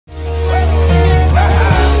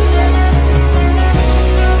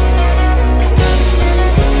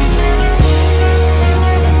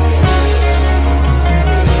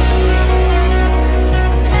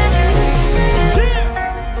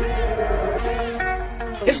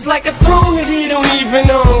It's like a throne that he don't even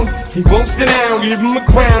own. He won't sit down, give him a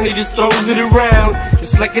crown, he just throws it around.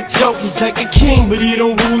 It's like a joke, he's like a king, but he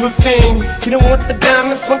don't rule a thing. He don't want the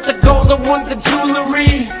diamonds, want the gold, don't want the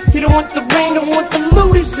jewelry. He don't want the ring, don't want the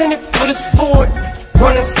loot, he's in it for the sport.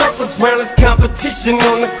 Running circles round his competition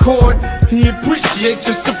on the court. He appreciates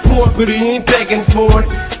your support, but he ain't begging for it.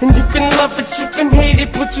 And you can love it, you can hate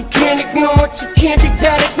it, but you can't ignore it. You can't be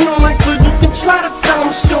that ignorant, but you can try to sell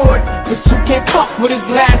him short. But you can't fuck with his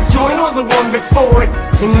last joint or the one before it.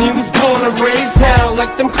 And he was born to raise hell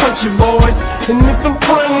like them country boys. And if I'm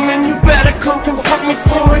frontin', then you better come confront me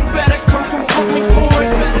for it. Better come confront me for it.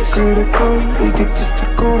 Critical, we did just a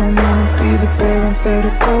go. Don't wanna be the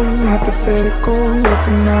parenthetical, hypothetical.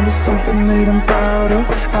 Looking out of something that I'm proud of.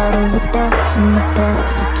 Out of the box, in the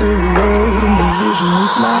box, to the road. In the vision we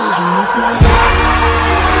fly,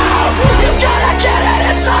 You gotta get it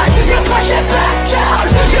inside. You push it back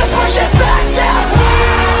down. You push it back down.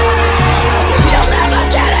 You'll never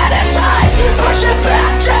get it inside. Push it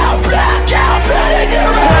back down, black out, blood in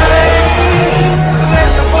your eyes. Let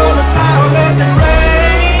the bullets fly, let them rain.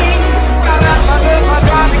 Let my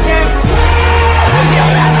driving game.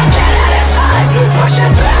 You'll never get it inside. Push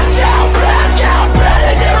it back down, black out, blood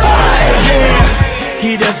in your eyes. Yeah.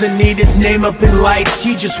 He doesn't need his name up in lights,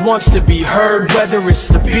 he just wants to be heard. Whether it's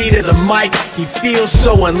the beat or the mic, he feels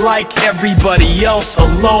so unlike everybody else,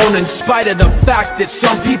 alone. In spite of the fact that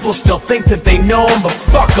some people still think that they know him, but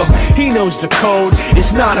fuck him, he knows the code.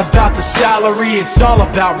 It's not about the salary, it's all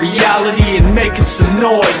about reality and making some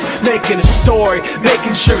noise, making a story,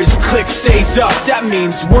 making sure his click stays up. That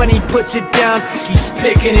means when he puts it down, he's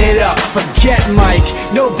picking it up. Forget Mike,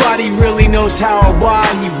 nobody really knows how or why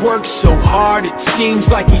he works so hard. It seems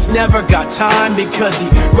like he's never got time, because he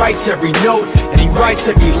writes every note and he writes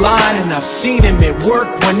every line. And I've seen him at work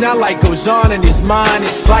when that light goes on in his mind.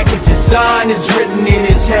 It's like a design is written in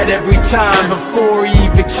his head every time, before he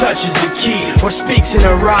even touches a key or speaks in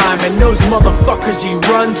a rhyme. And those motherfuckers he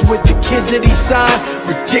runs with, the kids that he signed,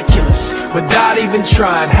 ridiculous, without even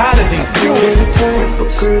trying. How do they do it?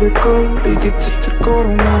 Critical, they get just a go.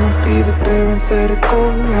 Don't wanna be the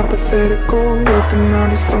parenthetical, hypothetical. Working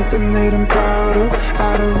out of something that I'm proud of.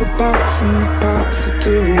 Out of the box, in the box, to the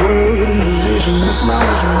world. In the vision of my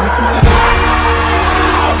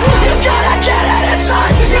You gotta get it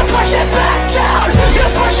inside. You push it back down. You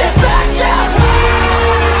push it back down.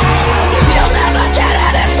 You'll never get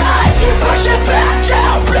it inside. You push it back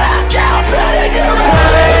down. Black out, blood in your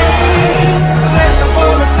eyes. Let the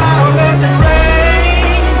bullets fly, let them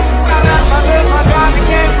rain. Let my driving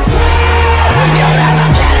game. You'll never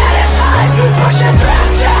get it inside. You push it back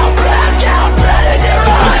down. Black out, blood in your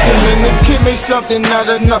eyes. And the kid made something out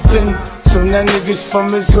of nothing. So now niggas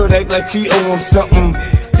from his hood act like he owe him something.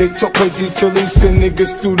 They talk crazy till they send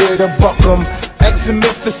niggas through there to buck him. Ask him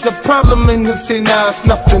if it's a problem and he'll say nah, it's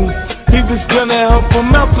nothing. He was gonna help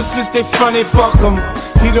him out, but since they funny, fuck him.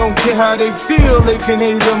 He don't care how they feel, they can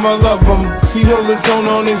hate him or love him. He hold his own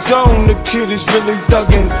on his own, the kid is really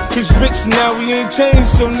thuggin'. He's rich now, he ain't changed,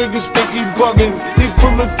 so niggas think he buggin'. He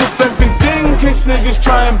bulletproof everything, in case niggas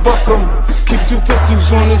try and buck him. Keep 2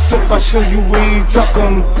 pistols on his hip, I show you where he tuck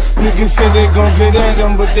him. Niggas say they gon' get at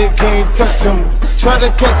him, but they can't touch him. Try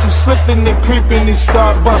to catch him slipping and creeping, he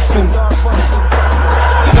start bustin'.